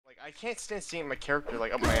I can't stand seeing my character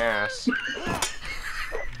like up my ass.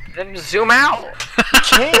 Then zoom out. You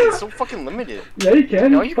can't. It's so fucking limited. Yeah, you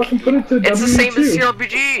can. No, you fucking put it to It's the same as W2.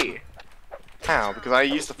 CRPG. How? Because I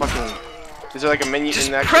use the fucking. Is there like a menu Just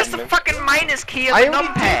in that? press the fucking minus key on I the already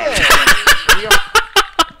numpad. did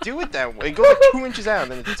that. Do it that way. Go like 2 inches out,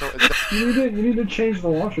 and then it's You need to change the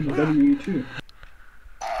launcher to W2.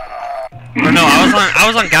 Or no, I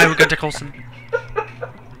was on Guy who got to Colson.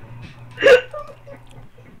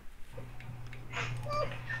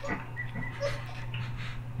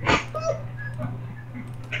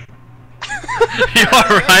 You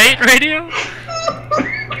alright, Radio?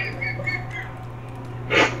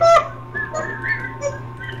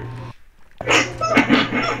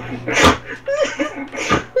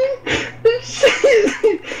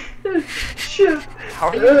 Shit. How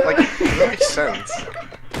are you like? That makes sense.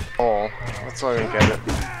 Oh, that's why I don't get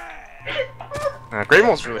it. Great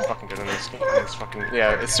Mole's really fucking good in this game. It's fucking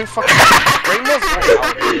it's too fucking. Great Mole's so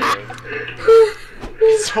outdated.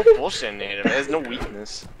 It's so bullshit native. It has no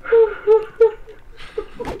weakness.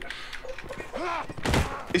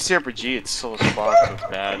 This RPG, it's so as fuck, so it's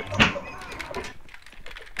bad.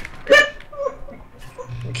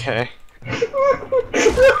 Okay.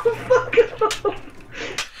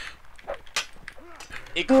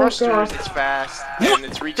 It crusters, it's fast, and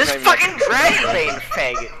it's reaching. This fucking Dragon Bane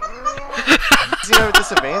faggot. It's you have a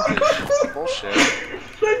disadvantage. It's bullshit.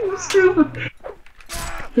 That was stupid.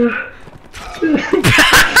 Oh my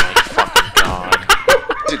fucking god.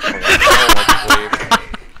 Dude,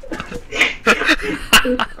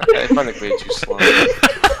 I find the glade too slow.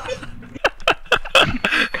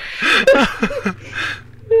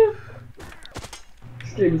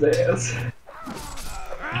 This game's ass.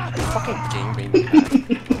 Fucking gangbang.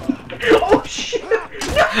 Oh shit!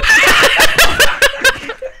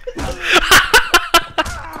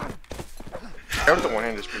 I with the one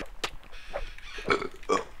hand is pretty.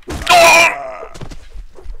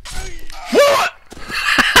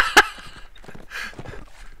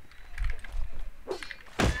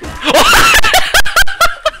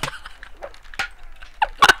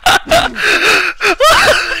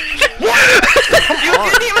 What? You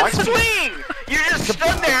didn't even swing! You just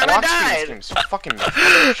stood there and I died! This so fucking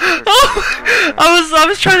I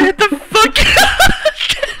was trying to hit the fucking.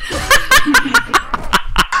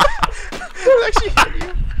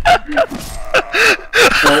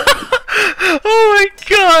 Oh my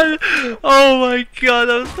god! Oh my god,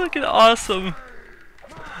 that was fucking awesome!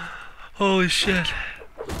 Holy shit!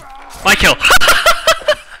 My kill!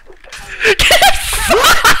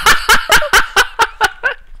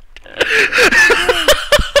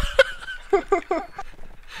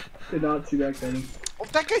 Did not see that coming. Oh,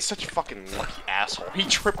 that guy's such a fucking lucky asshole. He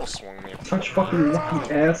triple swung me. Such fucking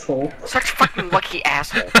lucky asshole. Such fucking lucky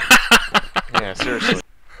asshole. Yeah, seriously.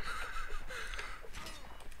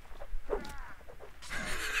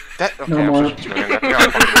 That okay, No I'm more. just doing it. I forgot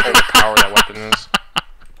how fucking overpowered that weapon is.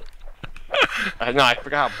 No, I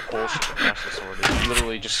forgot how bullshit the Master Sword is.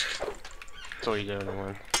 Literally just. That's all you do to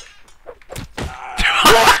win.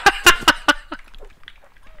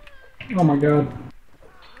 Oh my god.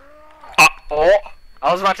 Oh,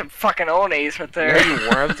 I was about to fucking own Ace right there. Yeah, you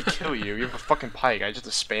were. I have to kill you. You have a fucking pike. I just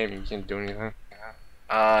have to spam you. You can't do anything.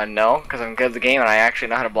 No, because I'm good at the game and I actually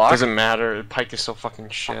know how to block. Doesn't matter. The pike is so fucking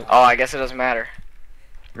shit. Oh, I guess it doesn't matter.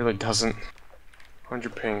 Really doesn't.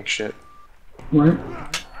 100 ping shit. Right?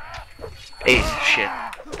 Ace, shit.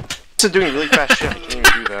 This is doing really fast shit. I can't even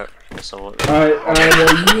do that. So. Alright,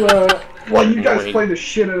 well you guys Wait. play the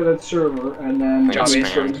shit out of that server, and then I got basically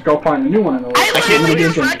spammed. just go find a new one. And I literally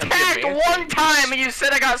do just it. attacked one time and you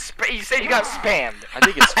said you said you got spammed. I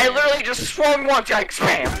think it's. I literally just swung once and I got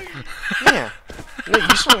spammed. Yeah. No,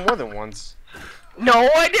 you swung more than once. No,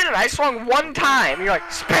 I didn't. I swung one time. You're like,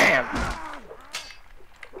 spam.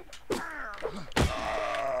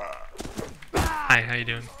 Hi, how you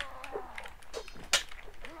doing?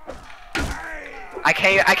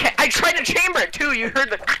 I tried to chamber it too. You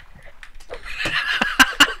heard the.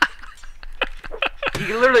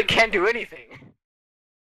 You literally can't do anything.